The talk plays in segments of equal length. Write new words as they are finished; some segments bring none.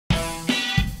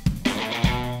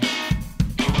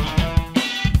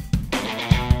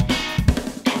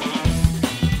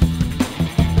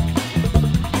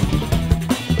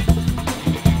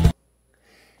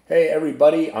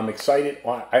everybody. I'm excited.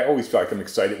 Well, I always feel like I'm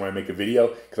excited when I make a video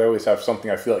because I always have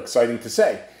something I feel exciting to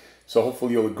say. So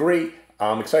hopefully you'll agree.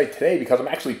 I'm excited today because I'm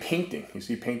actually painting. You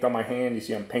see paint on my hand. You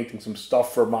see I'm painting some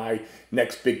stuff for my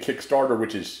next big Kickstarter,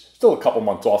 which is still a couple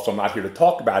months off, so I'm not here to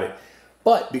talk about it.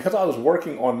 But because I was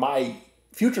working on my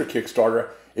future Kickstarter,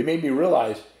 it made me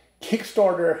realize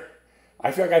Kickstarter,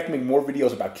 I feel like I have to make more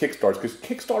videos about Kickstarters because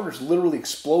Kickstarter is literally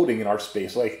exploding in our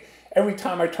space. Like every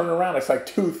time I turn around, it's like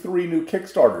 2, 3 new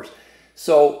Kickstarters.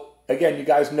 So again, you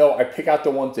guys know I pick out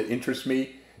the ones that interest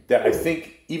me, that I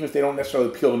think, even if they don't necessarily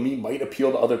appeal to me, might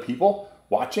appeal to other people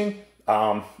watching.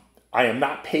 I am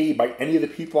not paid by any of the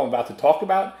people I'm about to talk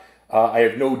about. I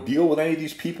have no deal with any of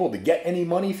these people to get any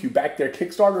money if you back their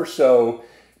Kickstarter. So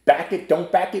back it,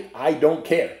 don't back it, I don't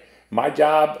care. My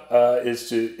job is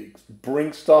to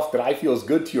bring stuff that I feel is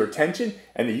good to your attention,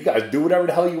 and that you guys do whatever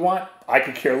the hell you want. I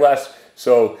could care less.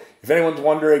 So if anyone's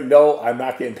wondering, no, I'm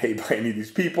not getting paid by any of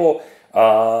these people.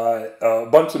 A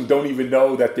bunch of them don't even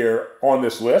know that they're on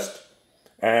this list,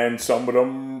 and some of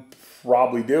them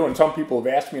probably do. And some people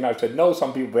have asked me and I've said no.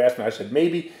 Some people have asked me and I said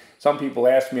maybe. Some people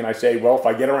ask me and I say, well, if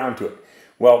I get around to it.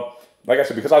 Well, like I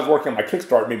said, because I was working on my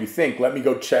Kickstarter, it made me think, let me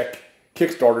go check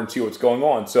Kickstarter and see what's going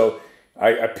on. So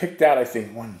I picked out, I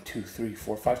think, 1, 2, 3,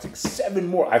 4, 5, 6, 7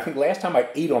 more. I think last time I had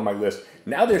 8 on my list.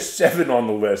 Now there's 7 on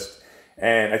the list.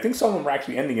 And I think some of them are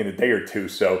actually ending in a day or two.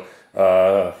 So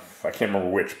I can't remember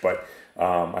which, but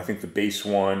I think the base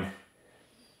one,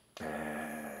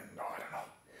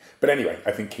 but anyway,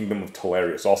 I think Kingdom of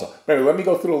Talarius also. But anyway, let me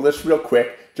go through the list real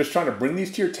quick. Just trying to bring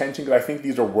these to your attention because I think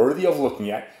these are worthy of looking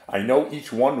at. I know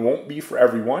each one won't be for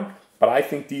everyone, but I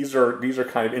think these are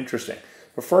kind of interesting.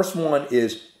 The first one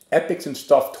is Epics and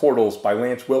Stuffed Tortles by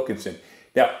Lance Wilkinson.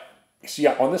 Now, see,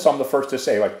 on this I'm the first to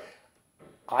say, like,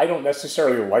 I don't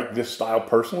necessarily like this style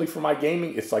personally for my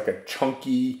gaming. It's like a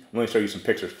chunky, let me show you some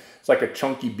pictures. It's like a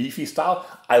chunky, beefy style.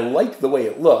 I like the way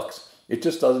it looks. It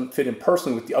just doesn't fit in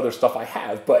personally with the other stuff I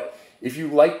have. But if you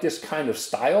like this kind of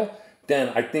style, then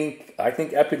I think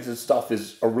Epics and Stuff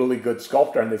is a really good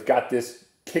sculptor, and they've got this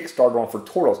Kickstarter on for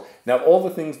Tortles. Now, all the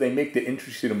things they make that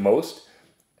interest you the most,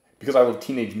 because I love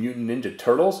Teenage Mutant Ninja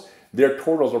Turtles, their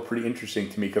Tortles are pretty interesting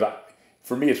to me because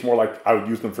for me, it's more like I would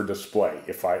use them for display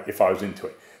if I was into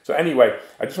it. So anyway,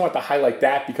 I just wanted to highlight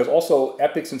that because also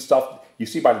Epics and Stuff, you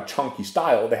see by the chunky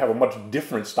style, they have a much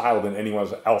different style than anyone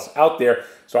else out there.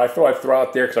 So I thought I'd throw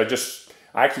out there because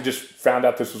I actually just found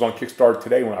out this was on Kickstarter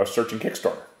today when I was searching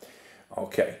Kickstarter.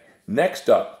 Okay, next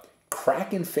up,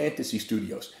 Kraken Fantasy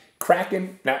Studios.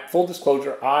 Kraken, now full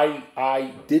disclosure,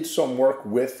 I did some work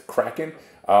with Kraken.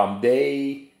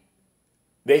 They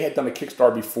had done a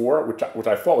Kickstarter before, which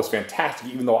I thought was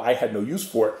fantastic, even though I had no use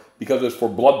for it because it was for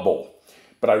Blood Bowl.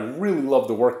 But I really love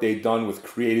the work they've done with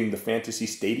creating the fantasy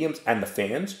stadiums and the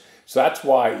fans. So that's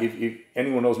why, if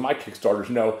anyone knows my Kickstarters,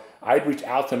 know I'd reach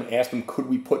out to them and ask them, could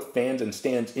we put fans and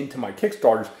stands into my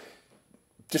Kickstarters,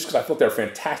 just because I thought they were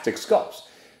fantastic sculpts.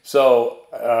 So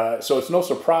it's no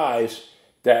surprise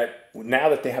that now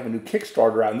that they have a new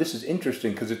Kickstarter out, and this is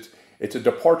interesting because it's a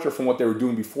departure from what they were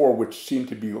doing before, which seemed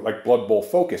to be like Blood Bowl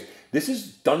focused. This is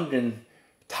dungeon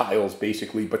tiles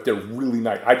basically, but they're really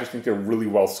nice. I just think they're really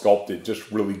well sculpted, just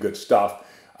really good stuff.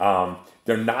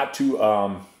 They're not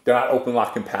open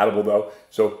lock compatible though,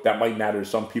 so that might matter to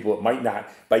some people, it might not.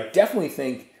 But I definitely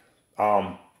think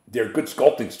they're good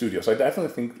sculpting studios. I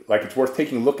definitely think like it's worth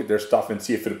taking a look at their stuff and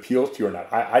see if it appeals to you or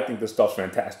not. I think this stuff's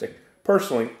fantastic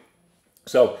personally.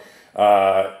 So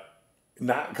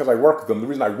not because I work with them. The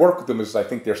reason I work with them is I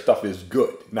think their stuff is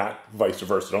good, not vice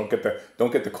versa. Don't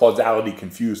get the causality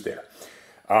confused there.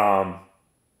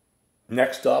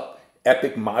 Next up,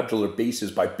 Epic Modular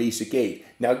Bases by Basic 8.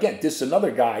 Now again, this is another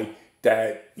guy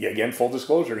that, yeah, again, full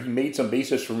disclosure, he made some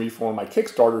bases for me for one of my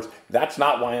Kickstarters. That's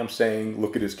not why I'm saying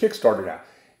look at his Kickstarter now.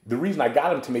 The reason I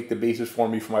got him to make the bases for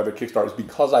me for my other Kickstarters is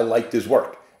because I liked his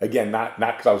work. Again, not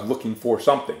because I was looking for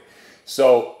something.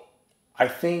 So I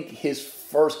think his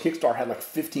first Kickstarter had like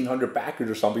 1,500 backers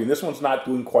or something, and this one's not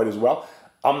doing quite as well.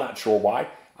 I'm not sure why.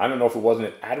 I don't know if it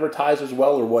wasn't advertised as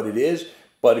well or what it is,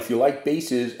 but if you like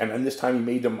bases, and this time he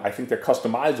made them, I think they're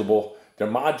customizable, they're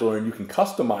modular, and you can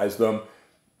customize them.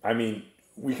 I mean,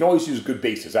 we can always use good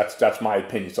bases. That's my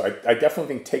opinion. So I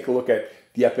definitely think take a look at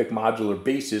the Epic Modular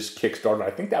Bases Kickstarter. I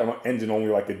think that one ends in only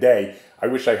like a day. I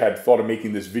wish I had thought of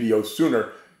making this video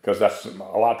sooner because that's a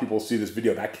lot of people see this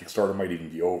video. That Kickstarter might even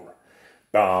be over.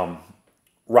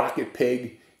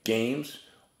 RocketPig Games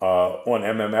on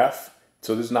MMF.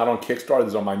 So this is not on Kickstarter. This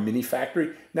is on my mini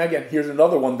factory. Now again, here's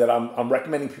another one that I'm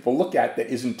recommending people look at that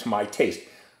isn't to my taste.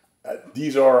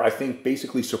 These are, I think,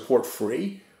 basically support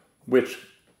free, which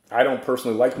I don't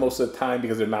personally like most of the time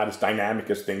because they're not as dynamic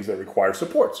as things that require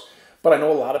supports. but I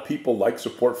know a lot of people like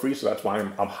support free, so that's why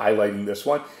I'm highlighting this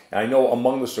one. And I know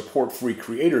among the support free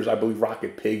creators, I believe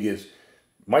RocketPig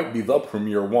might be the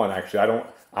premier one. Actually, I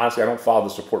don't follow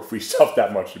the support free stuff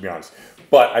that much, to be honest.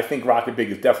 But I think RocketPig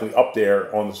is definitely up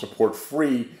there on the support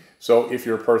free. So if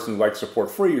you're a person who likes support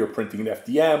free, you're printing an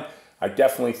FDM, I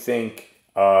definitely think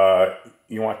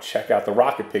you want to check out the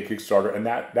RocketPig Kickstarter. And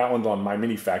that one's on My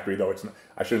Mini Factory, though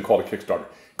I shouldn't call it a Kickstarter.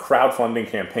 Crowdfunding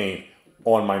campaign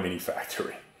on My Mini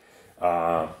Factory.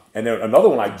 And then another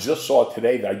one I just saw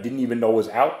today that I didn't even know was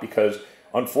out because,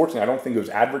 unfortunately, I don't think it was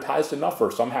advertised enough,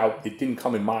 or somehow it didn't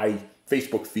come in my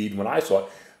Facebook feed when I saw it.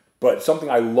 But something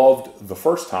I loved the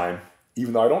first time,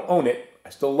 even though I don't own it, I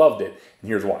still loved it. And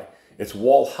here's why. It's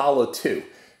Wallhalla 2.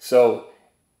 So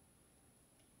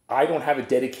I don't have a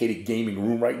dedicated gaming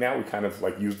room right now. We kind of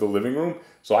like use the living room.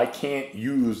 So I can't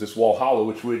use this Wallhalla,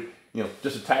 which would,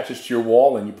 just attaches to your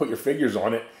wall and you put your figures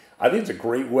on it. I think it's a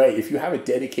great way if you have a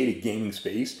dedicated gaming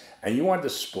space and you want to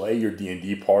display your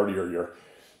D&D party or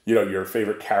your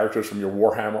favorite characters from your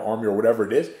Warhammer army or whatever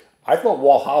it is. I thought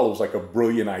Wallhalla was like a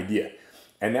brilliant idea.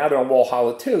 And now they're on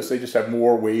Wallhalla 2, so they just have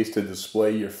more ways to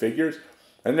display your figures.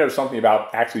 And there's something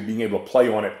about actually being able to play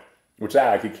on it, which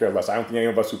I could care less. I don't think any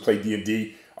of us who play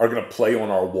D&D are going to play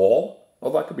on our wall.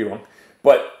 Although I could be wrong.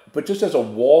 But just as a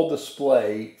wall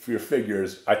display for your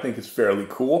figures, I think it's fairly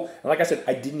cool. And like I said,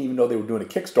 I didn't even know they were doing a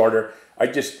Kickstarter.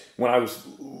 When I was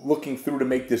looking through to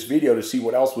make this video to see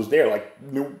what else was there,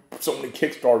 so many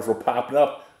Kickstarters were popping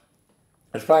up.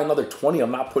 There's probably another 20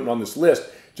 I'm not putting on this list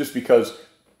just because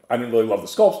I didn't really love the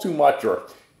sculpts too much, or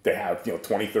they have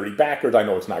 20, 30 backers. I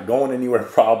know it's not going anywhere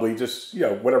probably, just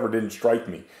whatever didn't strike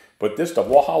me. But this stuff,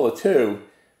 Wallhalla 2,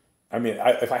 I mean,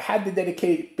 if I had the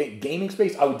dedicated gaming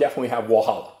space, I would definitely have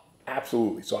Wallhalla.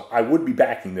 Absolutely. So I would be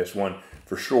backing this one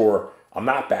for sure. I'm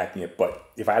not backing it, but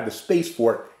if I had the space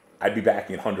for it, I'd be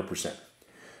backing it 100%.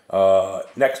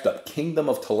 Next up, Kingdom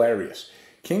of Talarius.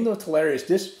 Kingdom of Talarius,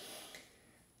 this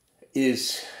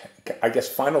is, I guess,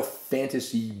 Final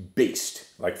Fantasy based,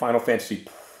 like Final Fantasy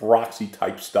proxy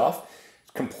type stuff.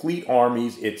 It's complete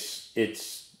armies.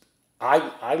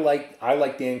 I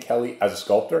like Dan Kelly as a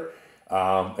sculptor.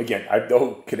 Again, I have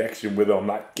no connection with him. I'm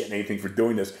not getting anything for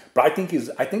doing this, but I think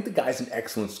the guy's an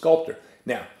excellent sculptor.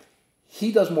 Now,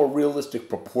 he does more realistic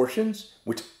proportions,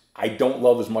 which I don't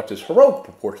love as much as heroic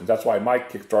proportions. That's why my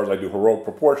Kickstarters I do heroic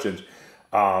proportions.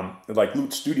 Like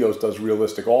Loot Studios does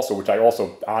realistic also, which I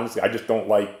also honestly I just don't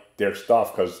like their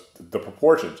stuff because the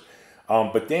proportions.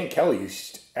 But Dan Kelly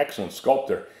is excellent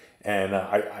sculptor, and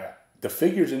the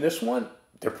figures in this one,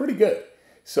 they're pretty good.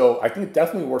 So I think it's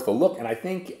definitely worth a look. And I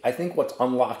think what's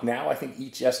unlocked now, I think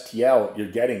each STL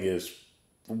you're getting is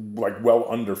like well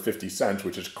under 50 cents,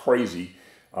 which is crazy.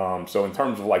 So in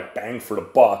terms of like bang for the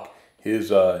buck,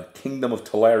 his Kingdom of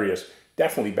Talarius,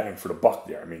 definitely bang for the buck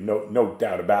there. I mean, no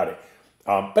doubt about it.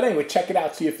 But anyway, check it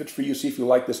out. See if it's for you. See if you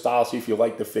like the style. See if you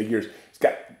like the figures. It's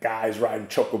got guys riding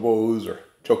chocobos or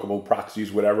chocobo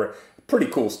proxies, whatever. Pretty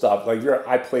cool stuff. Like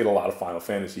I played a lot of Final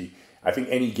Fantasy. I think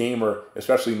any gamer,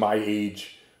 especially my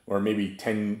age, or maybe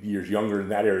 10 years younger in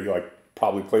that area,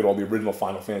 probably played all the original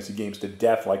Final Fantasy games to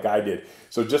death like I did.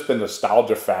 So just the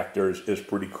nostalgia factor is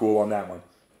pretty cool on that one.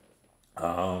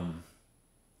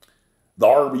 The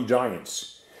RB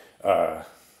Giants.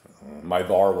 My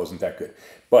VAR wasn't that good.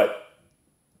 But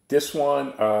this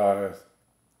one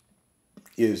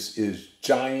is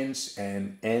giants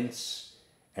and ents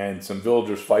and some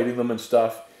villagers fighting them and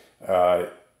stuff.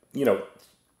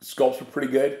 Sculpts are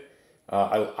pretty good.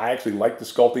 I actually like the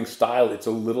sculpting style. It's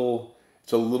a little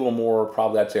more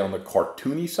probably I'd say on the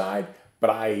cartoony side, but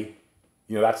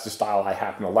that's the style I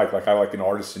happen to like. Like I like an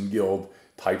Artisan Guild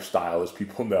type style, as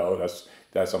people know.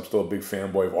 That's I'm still a big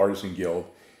fanboy of Artisan Guild,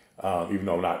 even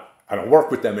though I don't work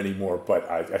with them anymore, but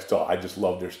I just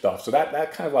love their stuff. So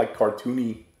that kind of like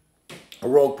cartoony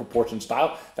heroic proportion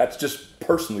style, that's just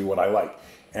personally what I like.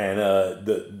 And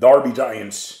the RB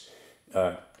Giants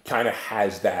kind of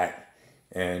has that.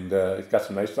 And it's got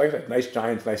some nice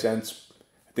giants, nice ents.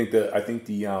 I think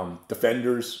the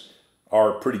defenders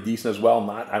are pretty decent as well.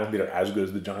 I don't think they're as good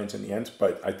as the giants and the ents,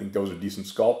 but I think those are decent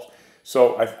sculpts.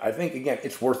 So I think again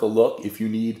it's worth a look if you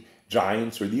need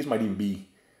giants, or these might even be,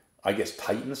 I guess,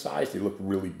 Titan size. They look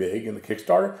really big in the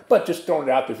Kickstarter, but just throwing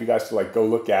it out there for you guys to go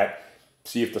look at,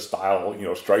 see if the style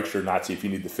strikes you or not, see if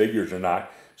you need the figures or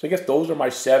not. So I guess those are my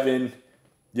 7,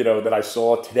 that I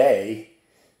saw today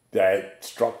that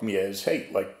struck me as,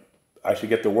 hey, I should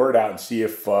get the word out and see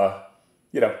if,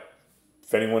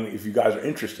 if you guys are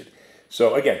interested.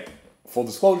 So again, full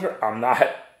disclosure, I'm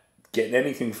not getting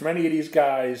anything from any of these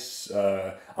guys.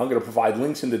 I'm going to provide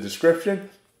links in the description.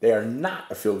 They are not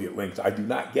affiliate links. I do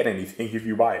not get anything if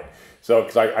you buy it. So,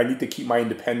 because I need to keep my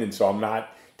independence, so I'm not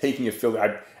taking affiliate.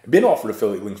 I've been offered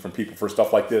affiliate links from people for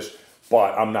stuff like this,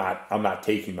 but I'm not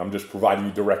taking them. I'm just providing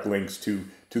you direct links to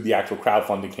the actual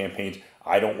crowdfunding campaigns.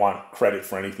 I don't want credit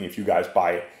for anything if you guys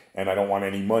buy it, and I don't want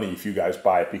any money if you guys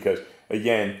buy it, because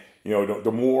again, you know,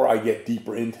 the more I get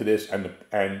deeper into this and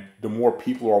the more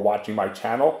people are watching my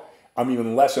channel, I'm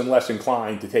even less and less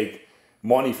inclined to take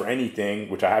money for anything,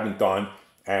 which I haven't done.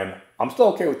 And I'm still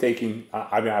okay with taking,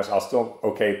 I'll still,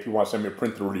 okay, if people want to send me a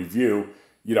printed review,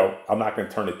 you know, I'm not going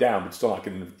to turn it down, but still not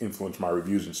going to influence my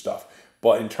reviews and stuff.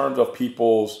 But in terms of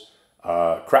people's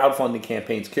crowdfunding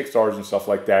campaigns, Kickstarters and stuff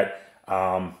like that,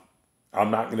 I'm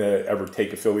not going to ever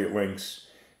take affiliate links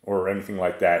or anything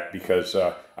like that, because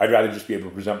I'd rather just be able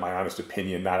to present my honest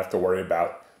opinion, not have to worry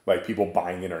about like people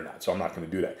buying it or not. So I'm not going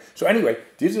to do that. So anyway,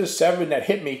 these are the 7 that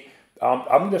hit me. I'm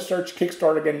going to search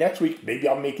Kickstarter again next week. Maybe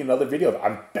I'll make another video.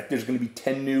 I bet there's going to be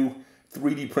 10 new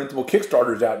 3D printable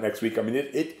Kickstarters out next week. I mean,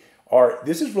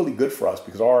 this is really good for us,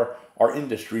 because our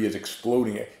industry is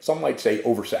exploding. Some might say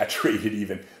oversaturated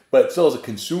even, but still as a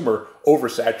consumer,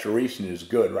 oversaturation is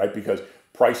good, right? Because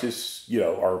prices, you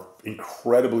know, are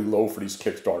incredibly low for these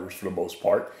Kickstarters for the most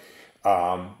part.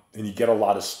 And you get a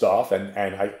lot of stuff, and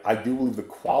I do believe the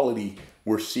quality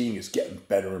we're seeing is getting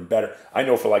better and better. I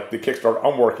know for like the Kickstarter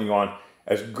I'm working on,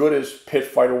 as good as Pit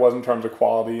Fighter was in terms of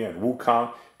quality and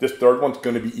Wukong, this third one's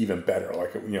going to be even better.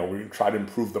 Like, you know, we try to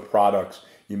improve the products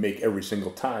you make every single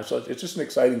time. So it's just an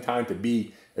exciting time to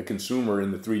be a consumer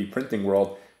in the 3D printing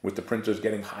world, with the printers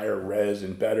getting higher res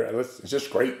and better. It's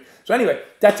just great. So anyway,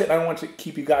 that's it. I don't want to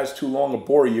keep you guys too long or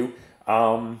bore you.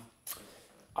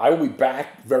 I will be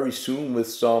back very soon with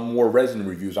some more resin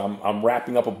reviews. I'm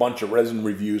wrapping up a bunch of resin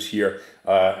reviews here.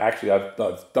 Actually, I've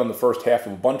done the first half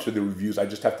of a bunch of the reviews. I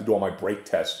just have to do all my break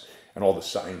tests and all the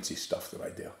sciencey stuff that I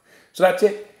do. So that's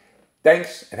it.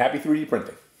 Thanks, and happy 3D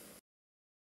printing.